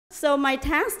So my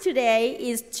task today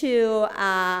is to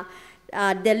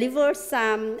deliver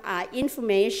some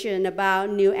information about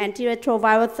new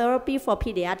antiretroviral therapy for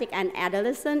pediatric and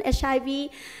adolescent HIV.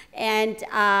 And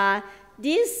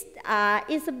this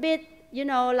is a bit,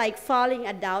 like following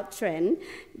adult trend,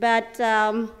 but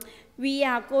we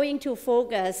are going to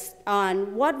focus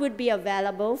on what would be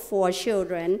available for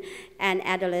children and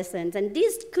adolescents. And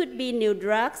this could be new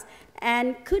drugs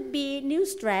and could be new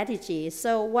strategies.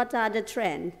 So what are the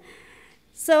trends?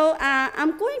 So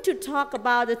I'm going to talk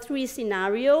about the three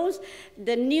scenarios: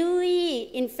 the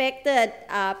newly infected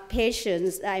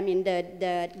patients,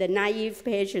 the naive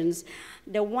patients,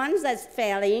 the ones that's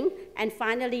failing, and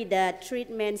finally the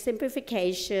treatment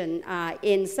simplification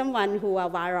in someone who are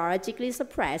virologically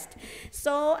suppressed.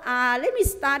 So let me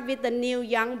start with the new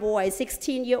young boy,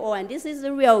 16-year-old, and this is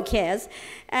a real case.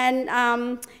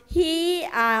 And he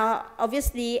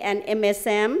obviously an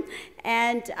MSM,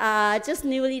 and just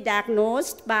newly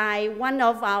diagnosed by one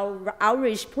of our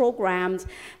outreach programs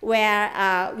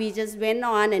where we just went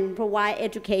on and provide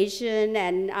education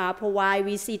and provide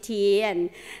VCT, and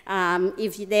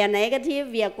if they are negative,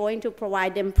 we are going to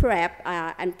provide them PrEP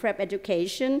and PrEP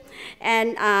education.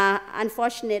 And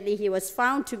unfortunately, he was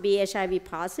found to be HIV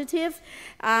positive.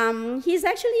 He's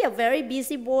actually a very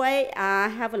busy boy,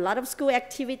 have a lot of school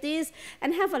activities,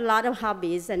 and have a lot of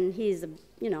hobbies, and he's,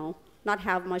 not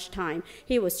have much time.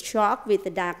 He was shocked with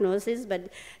the diagnosis, but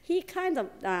he kind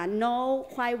of know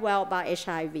quite well about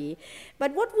HIV.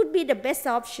 But what would be the best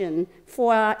option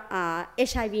for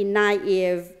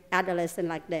HIV-naive adolescent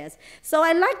like this? So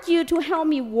I'd like you to help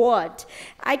me vote.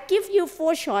 I give you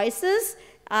 4 choices,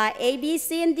 A, B,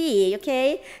 C, and D,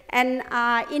 okay? And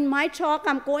in my talk,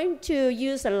 I'm going to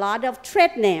use a lot of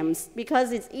trade names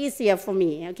because it's easier for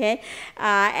me, okay?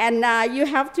 And you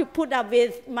have to put up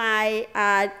with my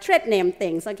trade name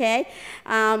things, okay?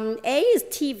 A is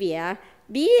Tivia,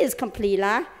 B is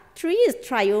Complila, 3 is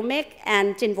Triumic,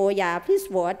 and Genvoya. Please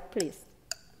vote, please.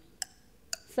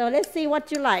 So let's see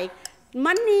what you like.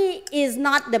 Money is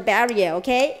not the barrier,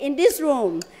 okay? In this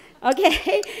room,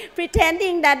 okay,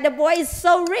 pretending that the boy is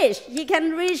so rich, he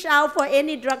can reach out for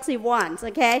any drugs he wants,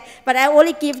 okay? But I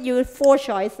only give you 4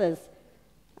 choices.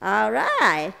 All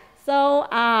right, so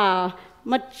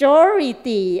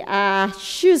majority are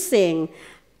choosing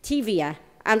Tivia.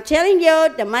 I'm telling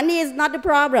you, the money is not the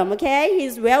problem, okay?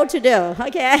 He's well-to-do,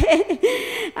 okay?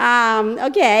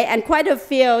 Okay, and quite a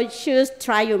few choose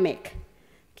Triumic,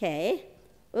 okay?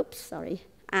 Oops, sorry.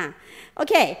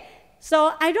 Okay.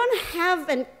 So I don't have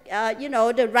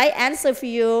the right answer for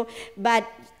you, but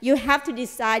you have to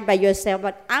decide by yourself.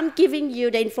 But I'm giving you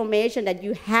the information that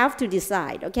you have to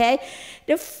decide, okay?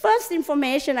 The first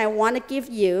information I want to give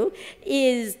you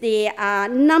is the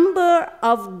number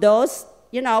of doses,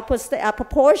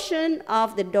 proportion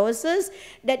of the doses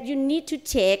that you need to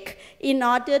take in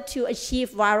order to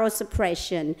achieve viral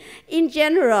suppression. In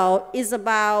general, it's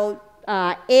about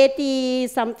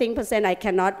 80-something%. I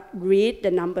cannot read the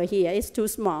number here. It's too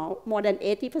small, more than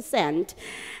 80%.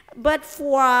 But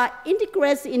for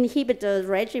integrase inhibitor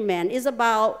regimen, it's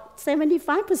about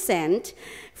 75%.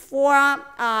 For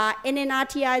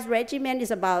NNRTI's regimen,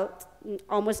 it's about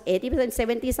almost 80%,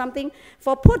 70-something.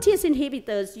 For protease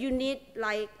inhibitors, you need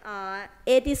like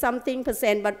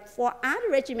 80-something%, but for other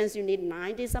regimens, you need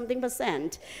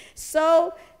 90-something%.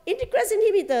 So integrase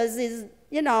inhibitors is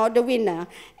the winner.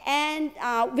 And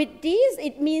with this,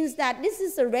 it means that this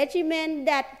is a regimen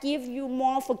that gives you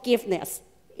more forgiveness.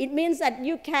 It means that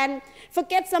you can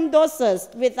forget some doses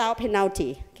without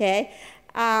penalty, okay?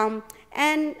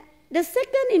 And the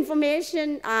second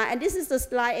information, and this is the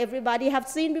slide everybody have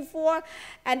seen before,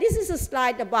 and this is a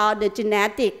slide about the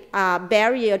genetic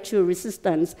barrier to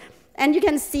resistance. And you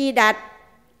can see that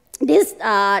this,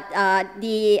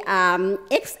 the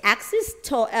x-axis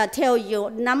tell you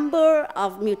number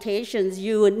of mutations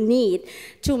you would need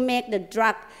to make the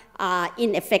drug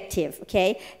ineffective,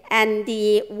 okay? And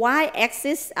the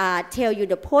y-axis tell you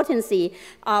the potency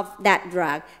of that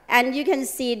drug. And you can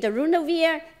see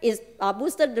darunavir is,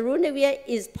 boosted darunavir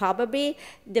is probably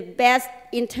the best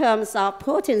in terms of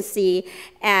potency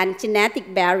and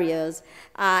genetic barriers.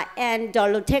 And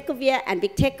dolutegravir and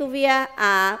bictegravir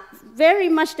are very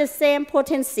much the same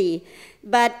potency,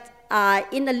 but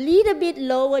in a little bit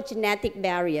lower genetic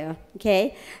barrier,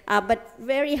 okay, but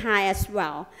very high as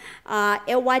well.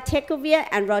 Elritercavir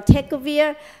and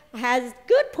raltegravir has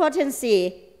good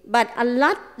potency, but a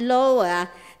lot lower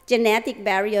genetic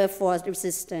barrier for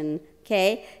resistance,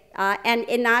 okay? And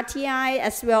NRTI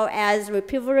as well as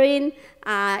ripivirine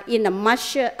in a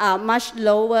much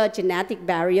lower genetic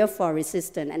barrier for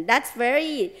resistance. And that's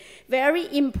very, very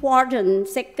important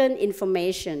second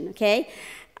information, okay?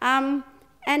 And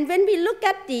when we look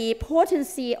at the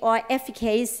potency or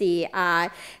efficacy,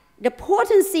 the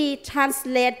potency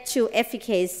translates to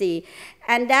efficacy,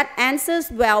 and that answers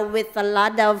well with a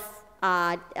lot of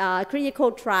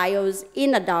clinical trials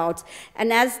in adults.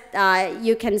 And as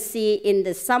you can see in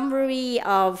the summary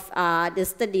of the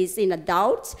studies in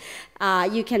adults,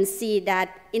 you can see that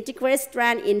integrase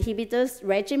strand inhibitors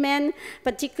regimen,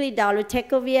 particularly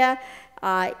dolutegravir,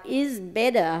 is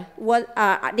better.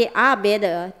 They are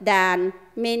better than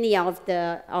many of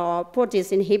the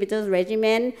protease inhibitors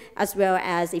regimen, as well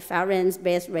as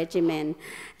efferent-based regimen.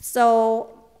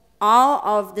 So all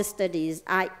of the studies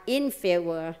are in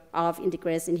favor of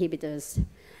integrase inhibitors.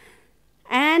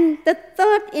 And the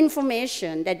third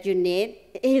information that you need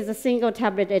is a single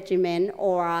tablet regimen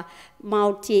or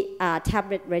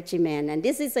multi-tablet regimen. And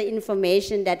this is the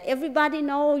information that everybody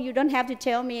knows. You don't have to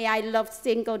tell me I love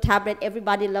single tablet,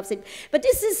 everybody loves it. But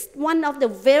this is one of the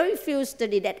very few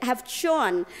studies that have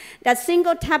shown that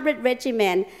single tablet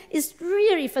regimen is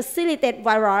really facilitate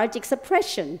virologic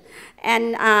suppression.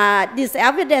 And this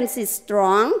evidence is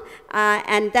strong,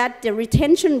 and that the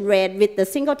retention rate with the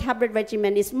single tablet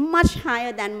regimen is much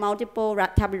higher than multiple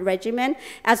tablet regimen,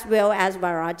 as well as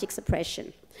virologic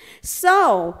suppression.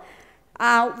 So,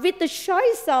 with the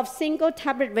choice of single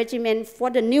tablet regimen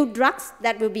for the new drugs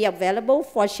that will be available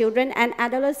for children and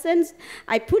adolescents,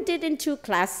 I put it in two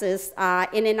classes.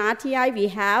 In an RTI, we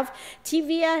have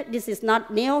Tivia. This is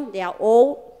not new, they are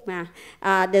old.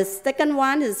 The second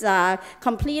one is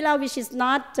Complila, which is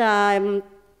not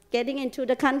getting into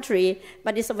the country,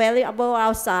 but it's available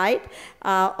outside.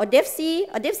 Odefsey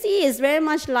is very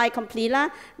much like Complila,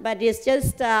 but it's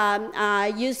just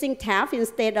using TAF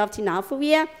instead of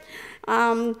tenofovir.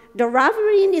 The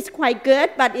Doravirine is quite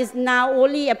good, but it's now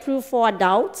only approved for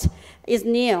adults. It's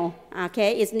new,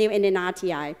 okay? It's new in an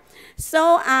RTI.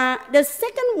 So the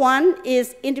second one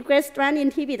is integrase strand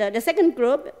inhibitor. The second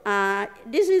group,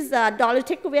 this is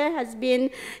dolutegravir has been,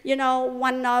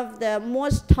 one of the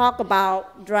most talked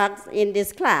about drugs in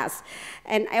this class.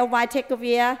 And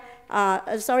dolutegravir,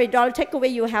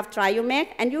 you have Triumec,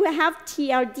 and you have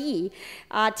TLD.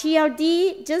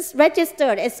 TLD just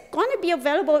registered. It's going to be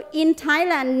available in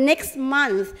Thailand next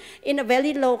month in a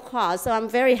very low cost, so I'm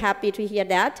very happy to hear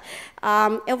that.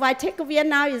 Elvitegravir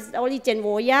now is only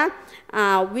Genvoya,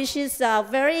 which is a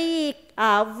very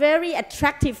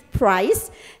attractive price.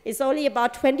 It's only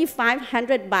about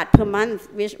 2,500 baht per month,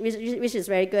 which is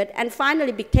very good. And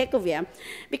finally, Bictegravir.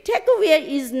 Bictegravir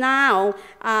is now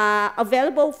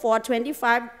available for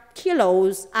 25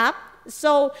 kilos up.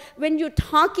 So when you're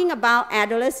talking about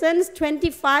adolescents,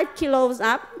 25 kilos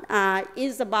up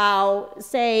is about,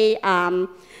 say,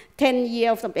 10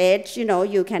 years of age,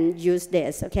 you can use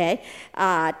this, okay?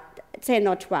 10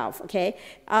 or 12, okay?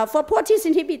 For protease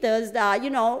inhibitors,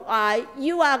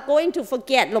 you are going to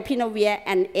forget lopinavir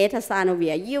and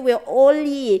etazanavir. You will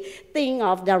only think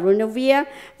of darunavir,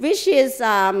 which is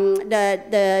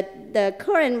the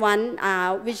current one,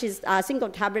 which is a single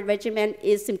tablet regimen,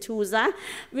 is Simtuza,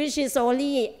 which is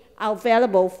only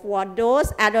available for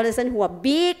those adolescents who are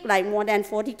big, like more than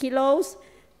 40 kilos.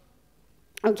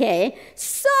 Okay,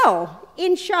 so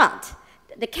in short,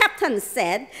 the captain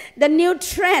said the new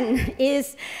trend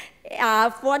is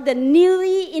for the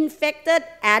newly infected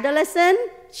adolescent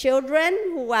children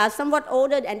who are somewhat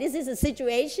older, and this is a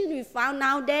situation we found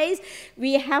nowadays.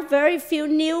 We have very few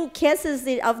new cases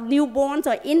of newborns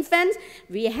or infants.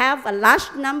 We have a large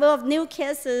number of new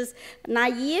cases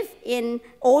naive in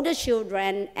older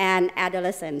children and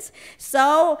adolescents.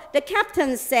 So the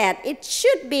captain said it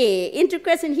should be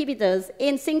integrase inhibitors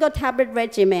in single tablet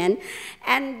regimen,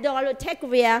 and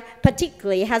dolutegravir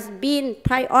particularly has been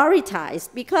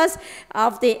prioritized because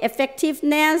of the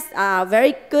effectiveness,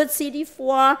 very good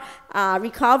CD4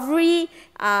 recovery,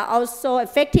 also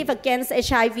effective against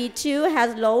HIV-2,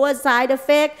 has lower side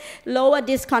effect, lower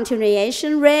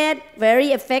discontinuation rate, very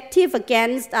effective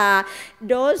against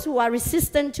those who are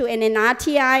resistant to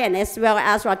NNRTI and as well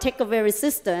as raltegravir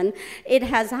resistant. It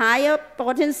has higher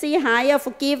potency, higher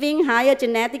forgiving, higher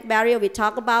genetic barrier we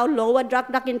talk about, lower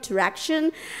drug-drug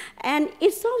interaction, and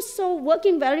it's also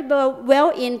working very well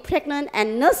in pregnant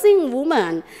and nursing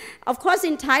women. Of course,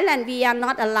 in Thailand, we are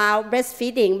not allowed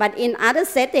breastfeeding, but in other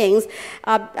settings,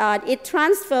 it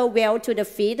transfers well to the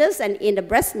fetus, and in the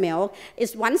breast milk,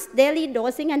 it's once daily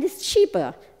dosing and it's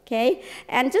cheaper. Okay,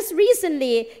 and just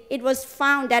recently it was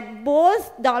found that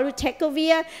both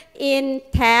dolutegravir in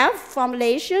TAF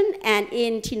formulation and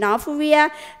in tenofovir,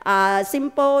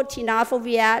 simple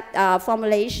tenofovir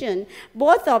formulation,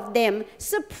 both of them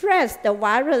suppress the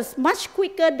virus much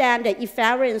quicker than the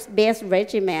efavirenz-based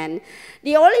regimen.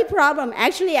 The only problem,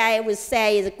 actually I would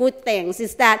say is good things,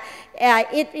 is that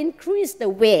it increased the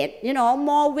weight, you know,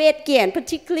 more weight gain,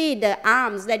 particularly the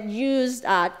arms that use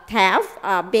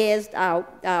TAF based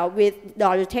with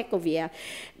dolutegravir.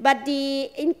 But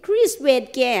the increased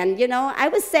weight gain, you know, I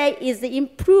would say is the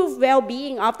improved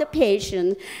well-being of the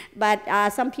patient, but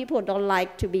some people don't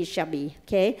like to be chubby,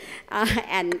 okay,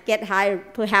 and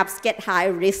perhaps get high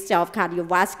risk of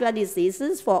cardiovascular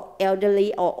diseases for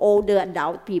elderly or older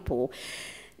adult people.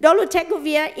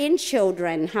 Dolutegravir in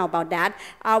children, how about that?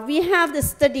 We have the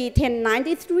study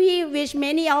 1093, which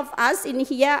many of us in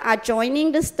here are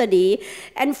joining the study,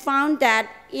 and found that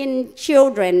in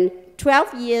children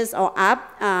 12 years or up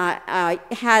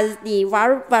has the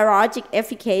virologic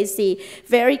efficacy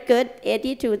very good,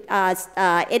 80 to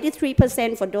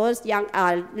 83% for those young,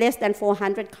 less than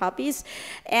 400 copies.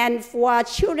 And for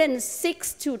children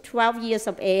 6 to 12 years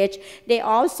of age, they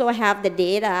also have the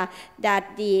data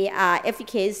that the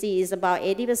efficacy is about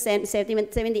 80%,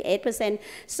 78%.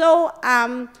 So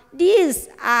these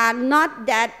are not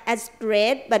that as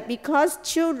great, but because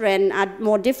children are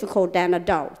more difficult than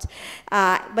adults,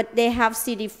 but they have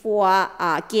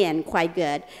CD4 gain quite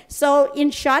good. So in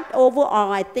short,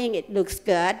 overall, I think it looks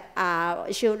good.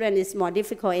 Children is more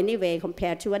difficult anyway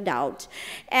compared to adults.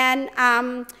 And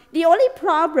the only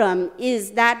problem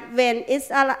is that when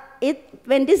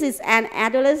this is an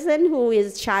adolescent who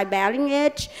is childbearing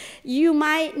age, you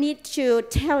might need to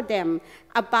tell them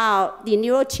about the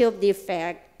neurotube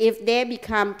defect if they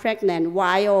become pregnant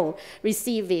while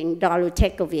receiving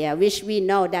dolutegravir, which we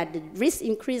know that the risk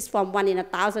increased from 1 in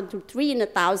 1,000 to 3 in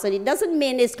 1,000. It doesn't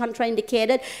mean it's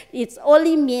contraindicated. It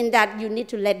only means that you need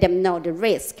to let them know the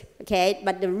risk, okay?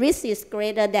 But the risk is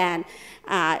greater than,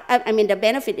 I mean, the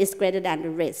benefit is greater than the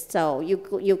risk. So you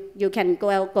can go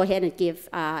ahead and give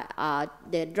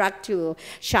the drug to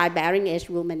childbearing age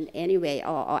women anyway,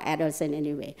 or adolescent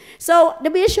anyway. So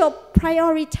the WHO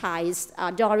prioritized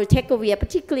dolutegravir,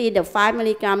 particularly the 5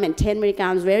 milligram and 10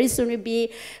 milligrams, very soon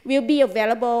will be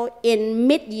available in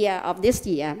mid-year of this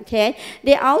year, okay?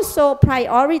 They also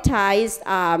prioritized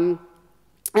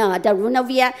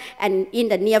darunavir, and in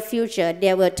the near future,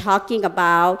 they were talking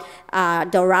about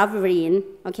doravirine,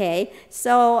 okay?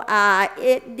 So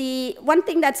the one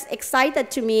thing that's excited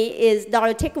to me is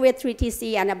dolutegravir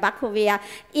 3TC and abacavir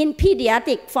in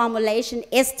pediatric formulation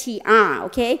STR,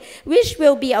 okay? Which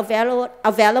will be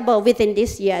available within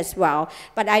this year as well,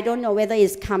 but I don't know whether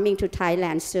it's coming to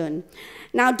Thailand soon.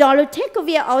 Now,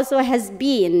 dolutegravir also has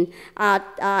been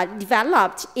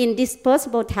developed in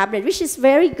dispersible tablet, which is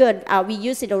very good. We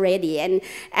use it already, and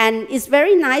it's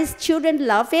very nice. Children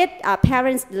love it,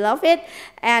 parents love it,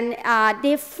 and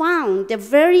they found a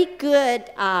very good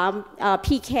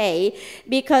PK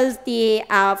because the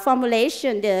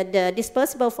formulation, the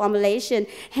dispersible formulation,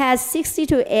 has 60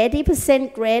 to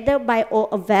 80% greater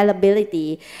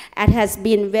bioavailability and has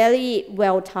been very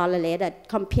well tolerated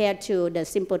compared to the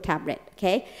simple tablet.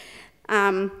 Okay,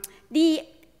 a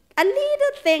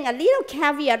little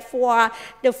caveat for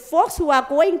the folks who are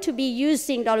going to be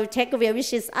using dolutegravir,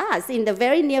 which is us, in the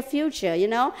very near future. You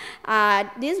know,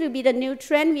 this will be the new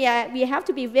trend. We have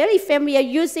to be very familiar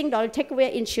using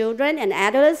dolutegravir in children and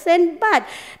adolescents, but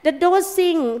the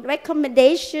dosing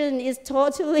recommendation is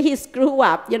totally screwed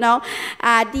up. You know,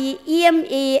 the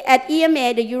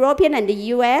EMA, the European and the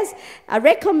US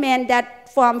recommend that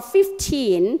from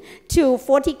 15 to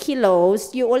 40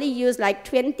 kilos, you only use like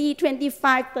 20,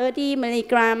 25, 30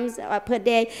 milligrams per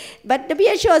day. But the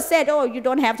WHO said, oh, you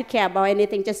don't have to care about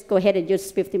anything, just go ahead and use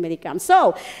 50 milligrams.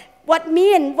 So what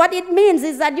it means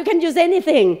is that you can use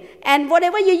anything. And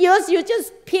whatever you use, you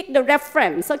just pick the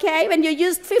reference, okay? When you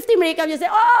use 50 milligrams, you say,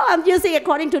 oh, I'm using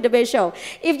according to the WHO.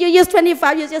 If you use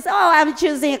 25, you just, oh, I'm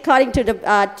choosing according to the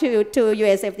to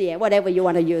US FDA, whatever you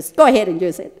want to use. Go ahead and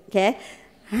use it, okay?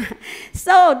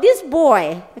 So this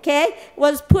boy, okay,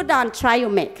 was put on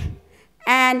Triumeq,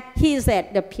 and he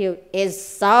said the pill is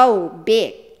so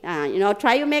big. You know,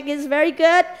 Triumeq is very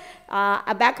good.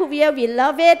 Abacavir, we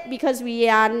love it because we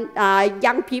are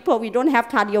young people. We don't have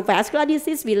cardiovascular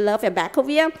disease. We love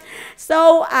abacavir.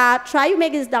 So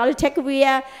Triumeq is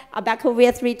dolutegravir,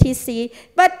 abacavir 3TC.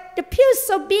 But the pill is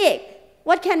so big.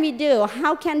 What can we do?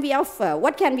 How can we offer?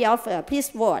 What can we offer? Please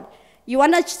vote. You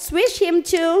want to switch him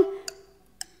to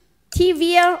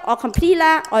Tivir or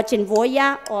Complila or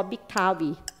Genvoya or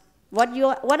Biktarvy?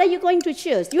 What are you going to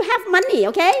choose? You have money,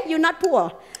 okay? You're not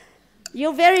poor.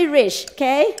 You're very rich,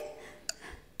 okay?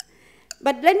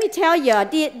 But let me tell you,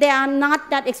 they are not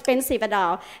that expensive at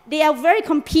all. They are very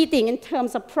competing in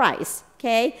terms of price,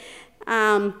 okay?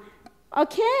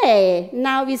 Okay,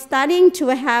 now we're starting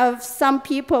to have some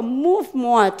people move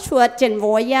more toward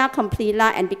Genvoya,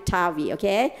 Complila, and Biktarvy,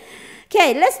 okay?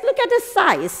 Okay, let's look at the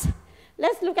size.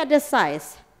 Let's look at the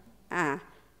size.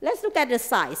 Let's look at the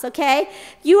size, okay?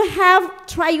 You have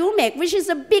Triumeq, which is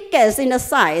the biggest in the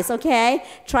size, okay?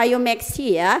 Triumeq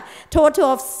here, total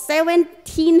of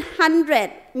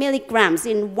 1,700 milligrams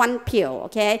in one pill,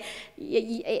 okay?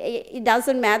 It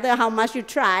doesn't matter how much you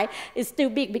try, it's still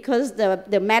big because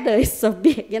the matter is so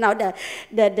big, you know,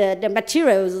 the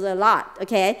material is a lot,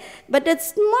 okay? But the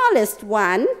smallest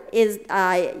one is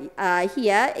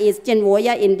here is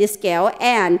Genvoya in this scale,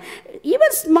 and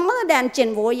even smaller than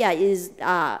Genvoya is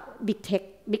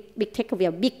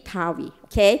Biktarvy,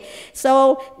 okay?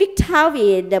 So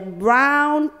Biktarvy, the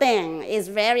brown thing, is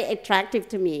very attractive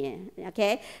to me,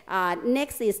 okay?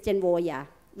 Next is Genvoya,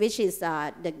 which is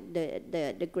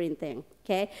the green thing,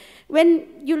 okay? When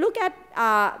you look at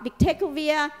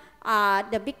Biktarvy,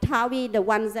 the Biktarvy, the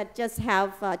ones that just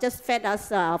fed us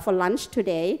for lunch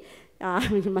today,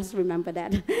 you must remember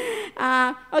that.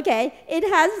 Okay, it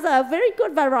has a very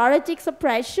good virologic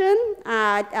suppression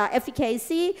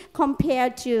efficacy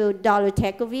compared to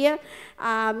dolutegravir.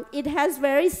 It has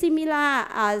very similar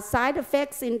side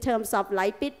effects in terms of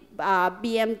lipid,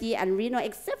 BMD, and renal,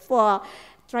 except for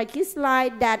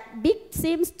triglyceride that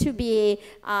seems to be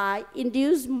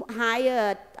induced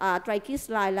higher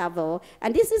triglyceride level.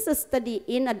 And this is a study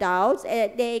in adults.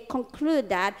 They conclude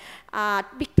that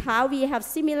Biktarvy have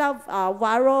similar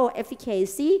viral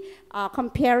efficacy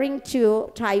comparing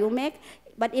to Triumeq,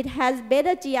 but it has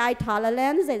better GI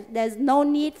tolerance. There's no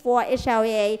need for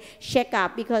HLA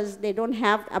checkup because they don't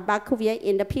have a bacteria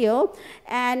in the pill.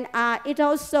 And it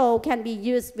also can be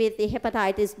used with the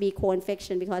hepatitis B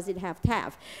co-infection because it has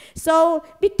TAF. So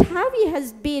Biktarvy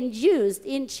has been used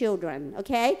in children,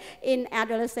 okay, in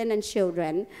adolescent and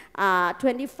children,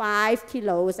 25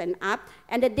 kilos and up.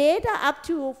 And the data up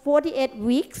to 48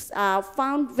 weeks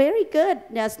found very good.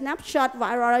 The snapshot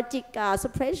virologic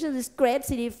suppression is great,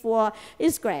 CD4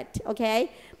 is great, okay?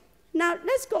 Now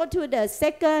let's go to the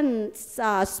second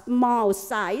small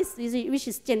size, which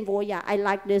is Genvoya. I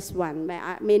like this one.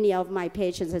 Many of my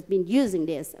patients have been using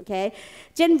this, okay?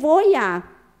 Genvoya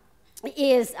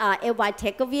is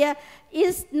elbitergovir,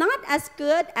 is not as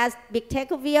good as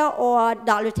bictegravir or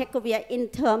dolutegravir in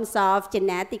terms of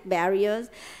genetic barriers.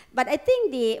 But I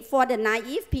think for the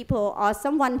naive people or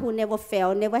someone who never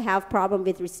failed, never have problem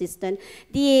with resistance,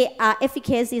 the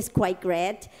efficacy is quite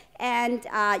great. And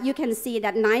you can see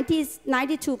that 92%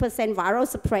 viral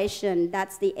suppression,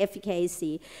 that's the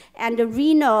efficacy. And the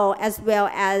renal as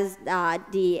well as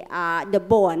the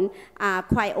bone are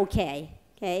quite okay,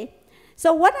 okay?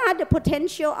 So what are the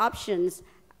potential options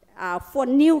for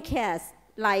new case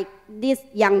like this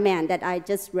young man that I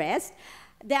just read?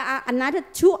 There are another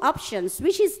two options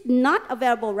which is not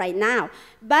available right now,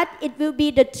 but it will be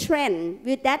the trend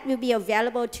that will be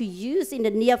available to use in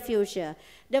the near future.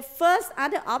 The first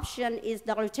other option is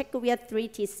dolutegravir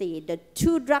 3TC, the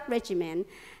two-drug regimen.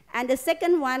 And the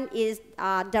second one is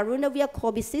darunavir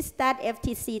cobicistat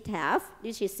FTC TAF,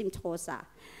 which is Symposium.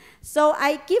 So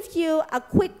I give you a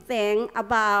quick thing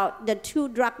about the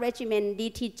two-drug regimen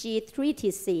DTG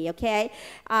 3TC, okay?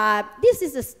 This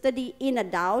is a study in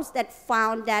adults that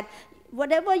found that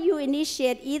whatever you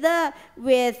initiate, either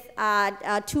with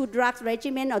a two-drug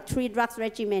regimen or three-drug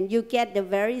regimen, you get the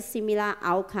very similar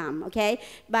outcome, okay?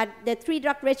 But the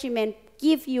three-drug regimen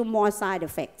gives you more side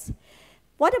effects.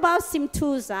 What about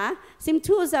Symposium?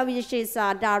 Symposium, which is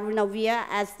darunavir,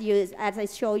 as I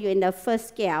show you in the first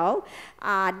scale,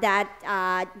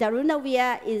 that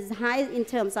darunavir is high in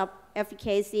terms of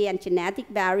efficacy and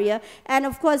genetic barrier. And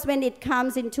of course, when it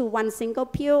comes into one single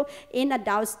pill, in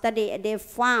adult study, they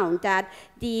found that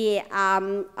the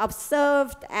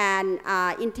observed and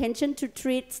intention to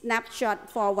treat snapshot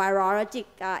for virologic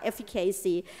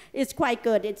efficacy is quite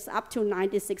good. It's up to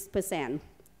 96%.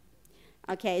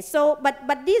 Okay, so,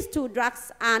 but these two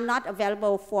drugs are not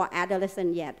available for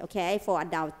adolescents yet, okay, for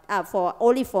adults,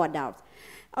 only for adults.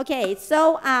 Okay,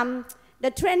 so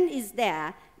the trend is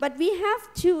there, but we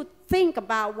have to think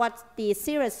about what's the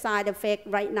serious side effect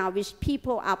right now, which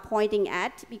people are pointing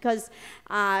at, because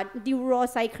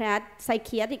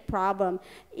neuropsychiatric problem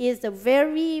is a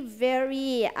very,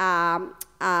 very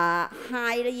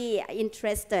highly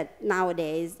interested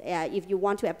nowadays. If you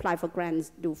want to apply for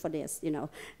grants, do for this, you know.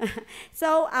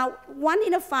 So 1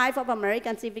 in 5 of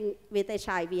Americans living with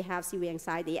HIV have severe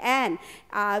anxiety. And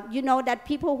you know that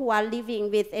people who are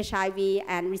living with HIV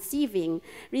and receiving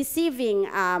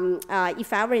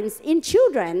efavirenz in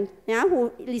children, yeah,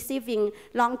 who receiving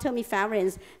long-term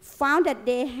efavirenz, found that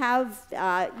they have,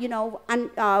 you know,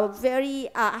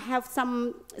 have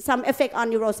some effect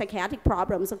on neuropsychiatric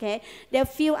problems, okay? They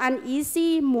feel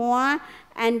uneasy more,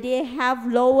 and they have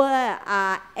lower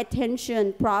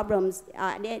attention problems.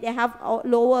 They have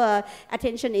lower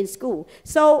attention in school.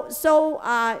 So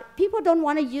people don't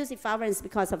want to use efavirenz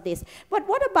because of this. But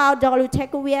what about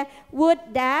dolutegravir? Would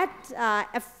that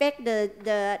affect the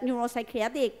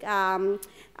neuropsychiatric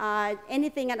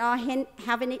anything at all?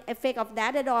 Have any effect of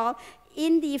that at all?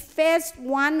 In the phase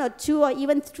 1 or 2 or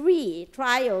even 3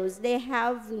 trials, they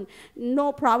have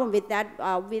no problem with that,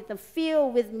 with the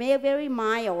feel, with very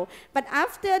mild. But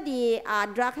after the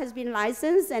drug has been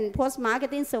licensed and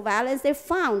post-marketing surveillance, they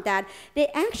found that they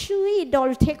actually,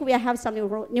 dolutegravir have some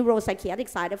neuropsychiatric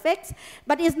side effects,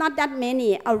 but it's not that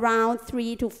many, around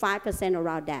 3 to 5%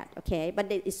 around that, okay? But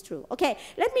it is true. Okay,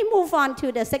 let me move on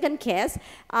to the second case,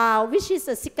 which is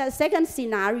the second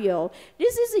scenario.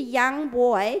 This is a young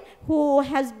boy who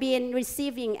has been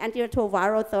receiving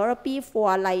antiretroviral therapy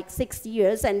for like 6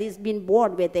 years, and he's been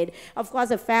bored with it. Of course,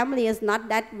 the family is not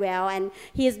that well, and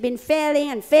he's been failing,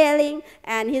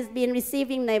 and he's been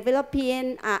receiving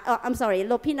lopinavir,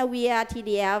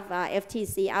 TDF,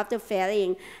 FTC after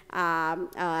failing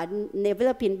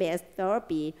nevirapine-based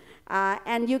therapy.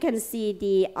 And you can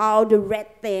see all the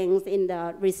red things in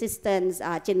the resistance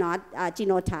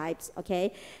genotypes,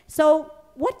 okay? So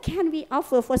what can we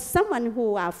offer for someone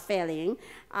who are failing,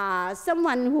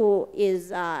 someone who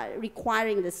is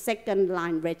requiring the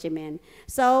second-line regimen?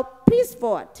 So please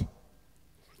vote.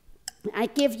 I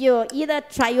give you either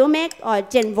Triumeq or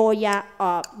Genvoya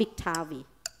or Biktarvy.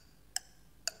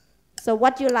 So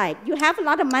what you like? You have a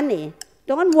lot of money.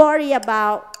 Don't worry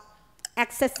about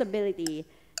accessibility.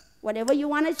 Whatever you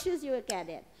want to choose, you will get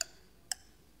it.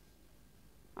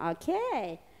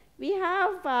 Okay, we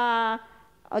have.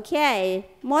 Okay,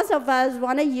 most of us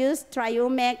want to use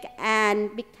Triumeq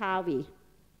and Biktarvy.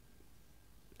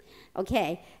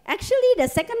 Okay, actually the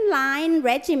second-line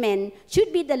regimen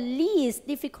should be the least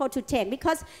difficult to take,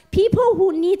 because people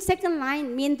who need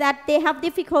second-line mean that they have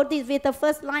difficulties with the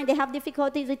first line, they have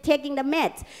difficulties with taking the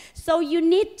meds. So you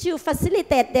need to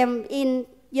facilitate them in,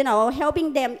 you know,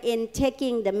 helping them in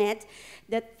taking the meds.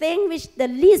 The thing which the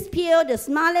least pill, the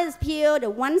smallest pill, the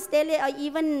once daily, or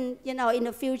even, you know, in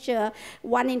the future,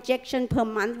 1 injection per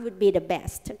month would be the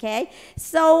best, okay?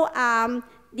 So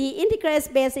the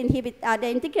integrase-based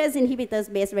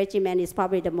inhibitors-based regimen is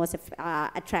probably the most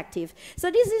attractive.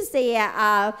 So this is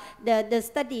the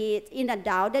study in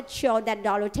adult that showed that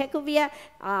dolutegravir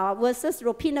versus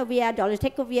lopinavir,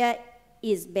 dolutegravir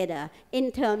is better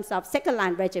in terms of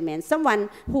second-line regimen, someone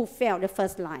who failed the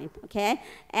first line, okay,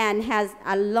 and has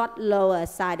a lot lower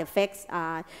side effects,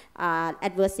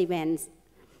 adverse events.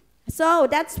 So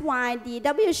that's why the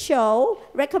WHO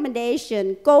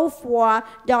recommendation go for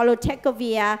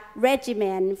dolutegravir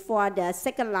regimen for the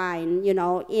second line, you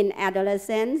know, in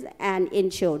adolescents and in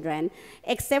children,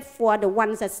 except for the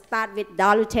ones that start with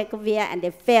dolutegravir and they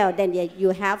fail, then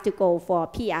you have to go for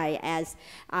PI as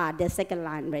the second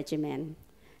line regimen.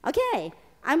 Okay,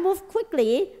 I move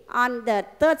quickly on the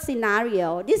third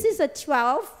scenario. This is a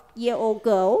 12-year-old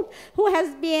girl who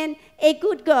has been a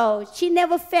good girl. She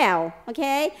never failed,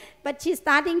 okay? But she's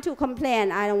starting to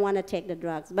complain, I don't want to take the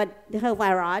drugs. But her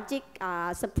virologic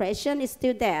suppression is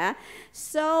still there.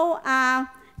 So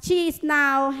she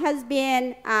now has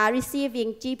been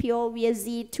receiving GPO via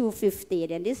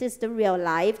Z250, and this is the real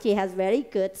life. She has very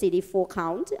good CD4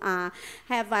 count,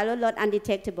 have viral load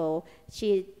undetectable.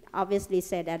 She obviously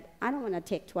said that, I don't want to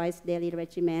take twice daily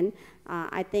regimen.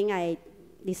 I think I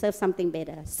deserve something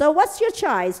better. So what's your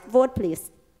choice? Vote, please.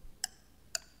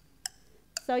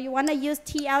 So you want to use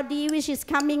TLD, which is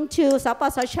coming to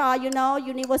Sapa-Socha, you know,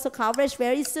 universal coverage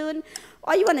very soon,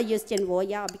 or you want to use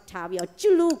Genvoya or Biktarvy or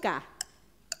Juluca.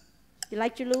 You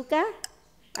like Juluca?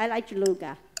 I like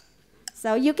Juluca.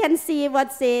 So you can see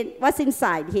what's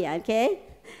inside here, okay?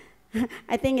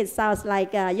 I think it sounds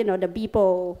like, you know, the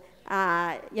Bipo,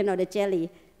 you know, the jelly.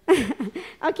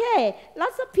 Okay,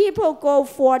 lots of people go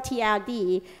for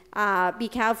TLD. Be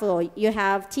careful, you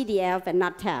have TDF and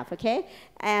not TAF, okay?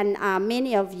 And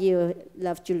many of you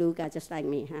love Juluca just like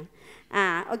me, huh?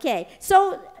 Okay,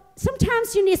 so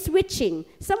sometimes you need switching.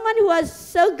 Someone who was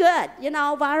so good, you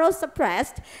know, viral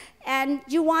suppressed, And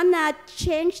you want to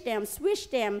change them, switch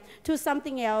them to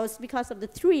something else because of the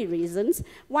three reasons.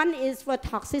 One is for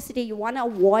toxicity, you want to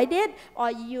avoid it, or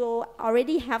you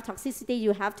already have toxicity,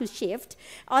 you have to shift.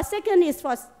 Or second is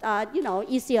for,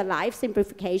 easier life,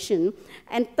 simplification.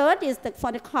 And third is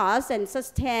for the cost and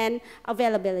sustain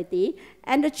availability.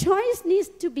 And the choice needs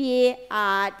to be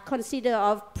considered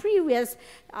of previous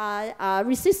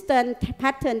resistant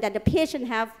pattern that the patient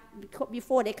have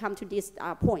before they come to this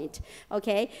point,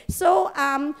 okay? So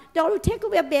the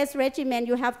dolutegravir-based regimen,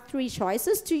 you have three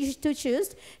choices to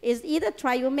choose. Is either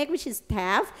triumeq, which is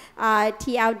TAF,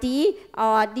 TLD,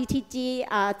 or DTG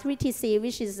 3TC,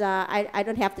 which is, I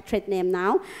don't have the trade name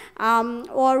now,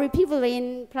 or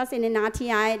ripivirine plus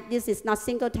NNRTI, this is not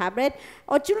single tablet,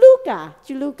 or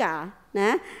Juluca,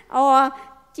 nah? Or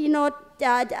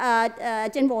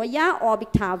Genvoya or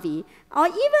Biktarvy, or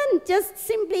even just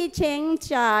simply change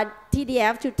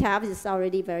TDF to TAF is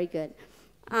already very good.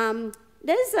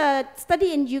 There's a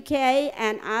study in UK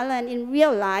and Ireland in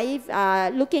real life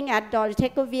looking at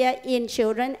dolutegravir in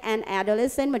children and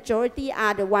adolescents. Majority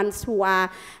are the ones who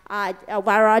are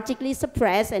virologically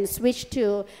suppressed and switched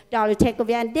to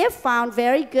dolutegravir, and they found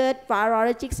very good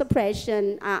virologic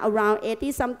suppression, around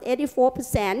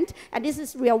 84%, and this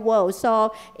is real world,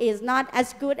 so it's not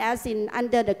as good as in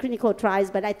under the clinical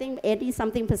trials, but I think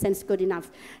 80-something% is good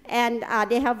enough, and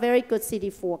they have very good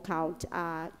CD4 count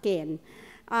gain.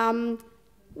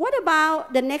 What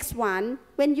about the next one?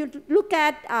 When you look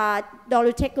at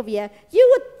dolutegravir, you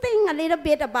would think a little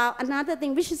bit about another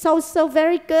thing which is also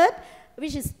very good,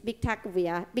 which is Biktarvy.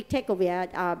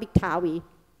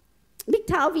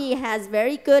 Biktarvy has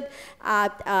very good,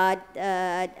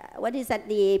 the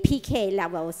PK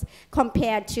levels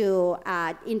compared to,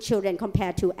 in children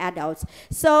compared to adults.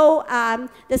 So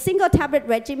the single tablet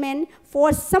regimen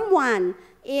for someone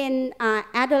in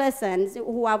adolescents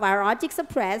who are virologic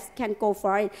suppressed can go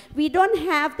for it. We don't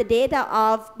have the data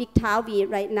of Biktarvy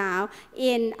right now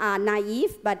in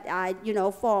naive, but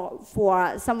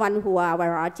for someone who are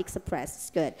virologic suppressed, it's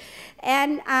good.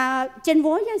 And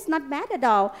Genvoya is not bad at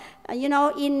all.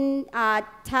 In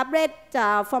tablet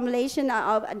formulation,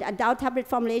 adult tablet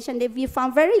formulation, we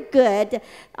found very good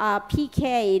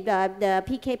PK, the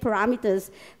PK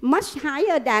parameters, much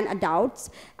higher than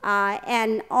adults.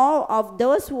 And all of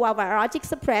those who are virologic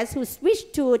suppressed who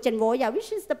switch to Genvoya,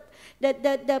 which is the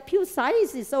pill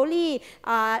size is only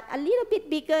a little bit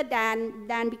bigger than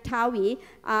Biktarvy,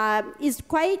 is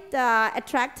quite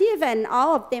attractive, and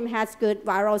all of them has good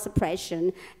viral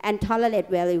suppression and tolerate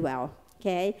very well.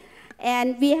 Okay.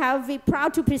 And we're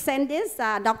proud to present this,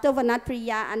 Dr. Vanat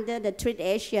Priya, under the Treat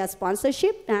Asia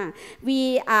sponsorship.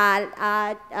 We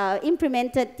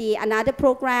implemented another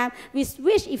program. We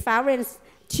switched efavirenz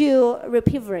to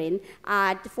ripivirine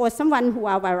for someone who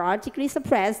are virologically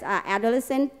suppressed,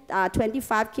 adolescent,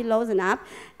 25 kilos and up,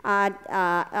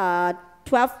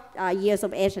 12 years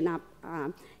of age and up.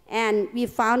 And we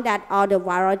found that all the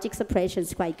virologic suppression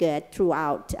is quite good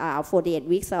throughout 48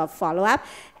 weeks of follow-up.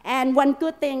 And one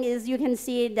good thing is you can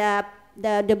see the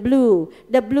blue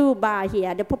bar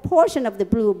here, the proportion of the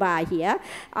blue bar here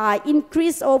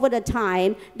increase over the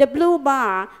time. The blue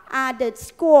bar are the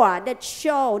score that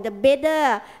show the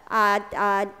better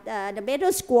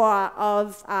score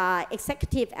of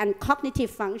executive and cognitive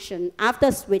function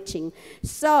after switching.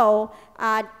 So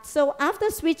after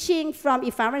switching from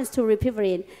efavirenz to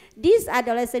ripivirine, these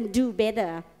adolescents do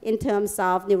better in terms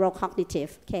of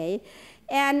neurocognitive, okay?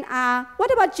 And what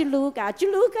about Juluca?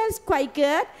 Juluca is quite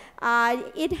good.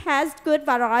 It has good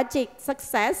virologic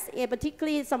success,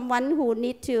 particularly someone who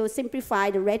needs to simplify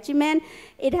the regimen.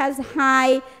 It has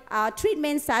high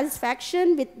treatment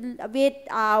satisfaction with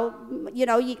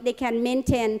they can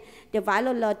maintain the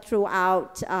viral load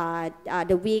throughout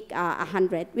the week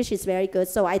 100, which is very good.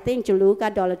 So I think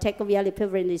Juluca, dolutegravir,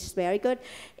 ripivirine is very good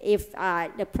if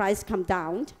the price come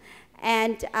down.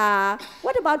 And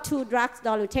what about two drugs,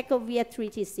 dolutegravir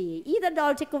 3TC? Either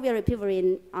dolutegravir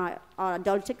ripivirine or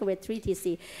dolutegravir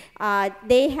 3TC.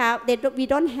 We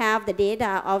don't have the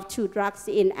data of two drugs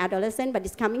in adolescent, but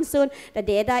it's coming soon. The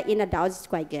data in adults is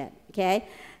quite good, okay?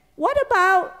 What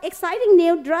about exciting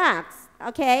new drugs,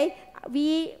 okay?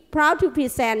 We proud to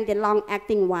present the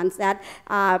long-acting ones that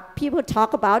people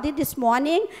talk about it this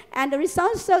morning, and the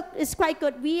results is quite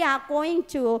good. We are going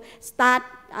to start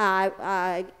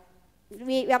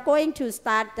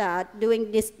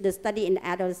doing the study in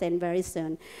adolescents very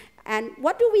soon. And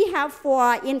what do we have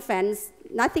for infants?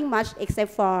 Nothing much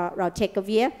except for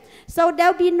dolutegravir. So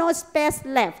there'll be no space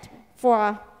left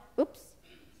for, oops.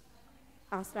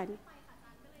 Oh, sorry.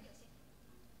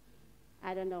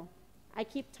 I don't know. I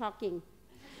keep talking.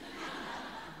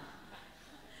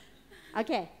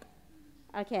 Okay.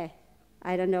 Okay,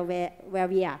 I don't know where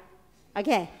we are.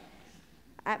 Okay,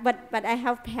 but I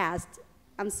have passed.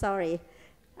 I'm sorry.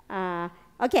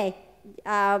 Okay,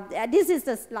 this is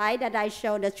the slide that I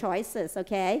show the choices,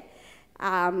 okay?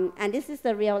 And this is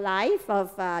the real life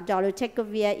of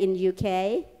dolutegravir in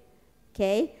UK,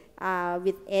 okay?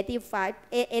 With 84%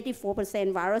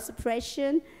 viral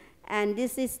suppression. And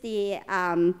this is the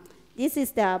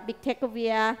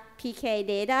bictegravir PK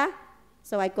data.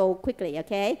 So I go quickly,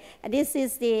 okay? And this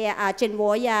is the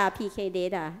Genvoya PK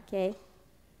data, okay?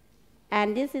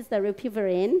 And this is the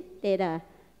ripivirine data.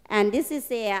 And this is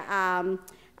the,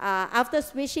 after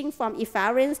switching from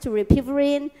efavirenz to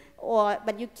ripivirine,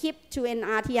 but you keep 2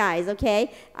 NRTIs, okay?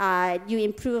 You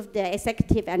improve the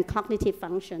executive and cognitive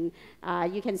function.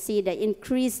 You can see the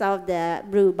increase of the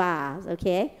blue bars,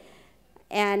 okay?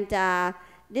 And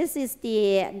this is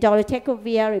the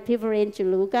dolutegravir, ripivirine,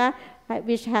 Juluca,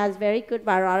 which has very good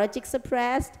virologic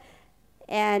suppressed.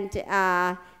 And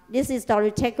this is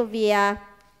dolutegravir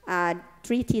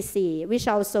 3TC, which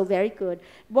are also very good.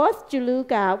 Both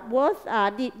Juluca, both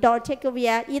the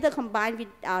dolutegravir, either combined with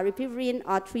ripivirine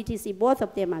or 3TC, both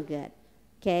of them are good.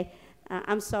 Okay,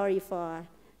 I'm sorry for.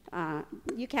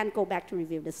 You can go back to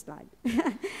review the slide.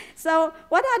 So,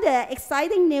 what are the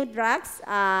exciting new drugs?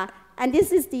 And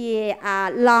this is the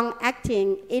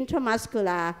long-acting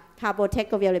intramuscular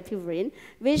cabotegravir ripivirine,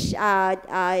 which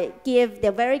give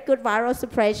the very good viral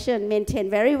suppression, maintained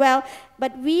very well.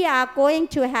 But we are going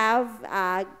to have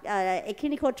a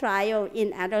clinical trial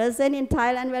in adolescent in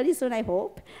Thailand very soon, I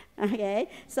hope. Okay,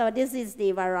 so this is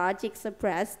the virologic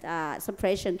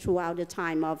suppression throughout the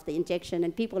time of the injection,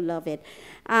 and people love it.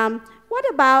 What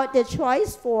about the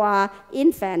choice for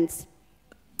infants?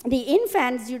 The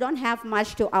infants, you don't have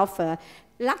much to offer.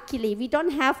 Luckily, we don't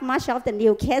have much of the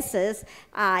new cases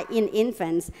in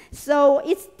infants. So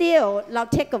it's still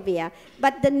dolutegravir.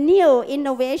 But the new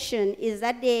innovation is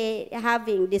that they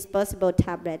having disposable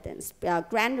tablets.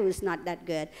 Granules not that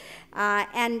good.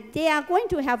 And they are going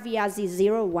to have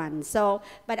VRZ01. So,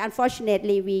 but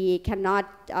unfortunately, we cannot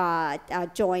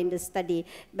join the study.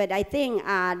 But I think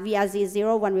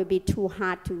VRZ01 will be too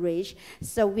hard to reach.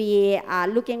 So we are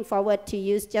looking forward to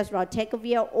use just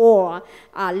dolutegravir or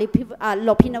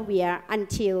lopinavir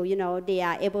until they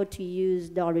are able to use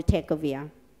dolutegravir.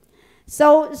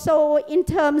 So in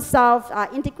terms of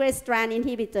integrase strand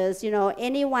inhibitors,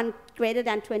 anyone greater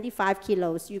than 25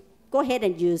 kilos, you go ahead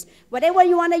and use whatever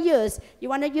you want to use. You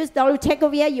want to use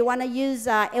dolutegravir, you want to use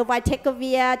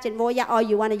elvitegravir, Genvoya, or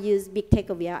you want to use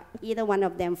bictegravir. Either one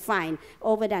of them, fine,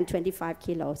 over than 25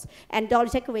 kilos. And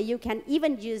dolutegravir, you can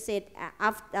even use it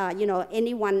after,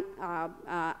 anyone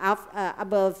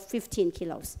above 15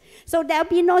 kilos. So there'll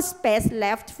be no space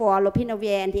left for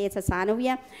lopinavir and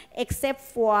isatravir, except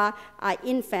for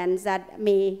infants that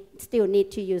may still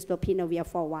need to use lopinavir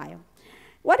for a while.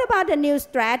 What about the new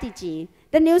strategy?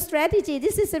 The new strategy,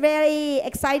 this is very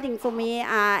exciting for me,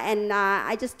 and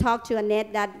I just talked to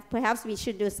Annette that perhaps we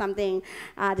should do something,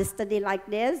 the study like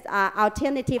this,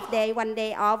 alternative day, 1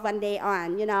 day off, 1 day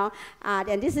on,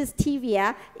 and this is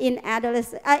TVR in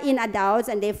adults,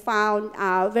 and they found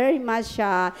very much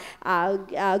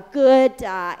good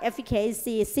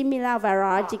efficacy, similar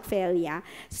virologic failure,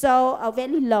 so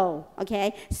very low,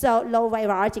 okay, so low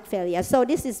virologic failure. So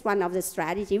this is one of the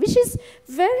strategy, which is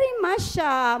very much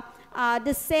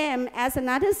the same as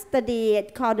another study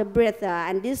called the BITEC,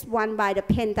 and this one by the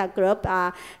Penta group,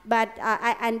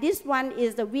 and this one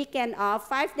is the weekend of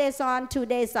 5 days on, 2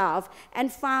 days off,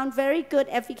 and found very good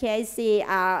efficacy.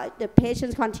 The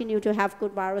patients continue to have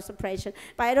good viral suppression,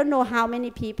 but I don't know how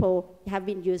many people have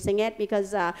been using it,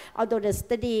 because although the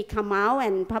study come out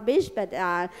and published, but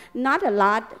not a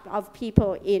lot of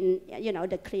people in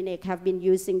the clinic have been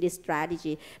using this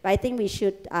strategy. But I think we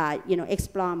should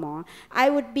explore more. I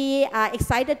would be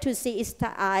excited to see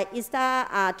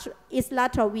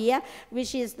islatravir,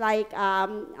 which is like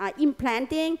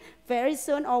implanting very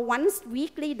soon, or once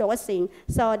weekly dosing.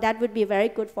 So that would be very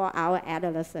good for our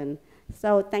adolescents.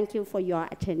 So thank you for your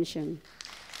attention.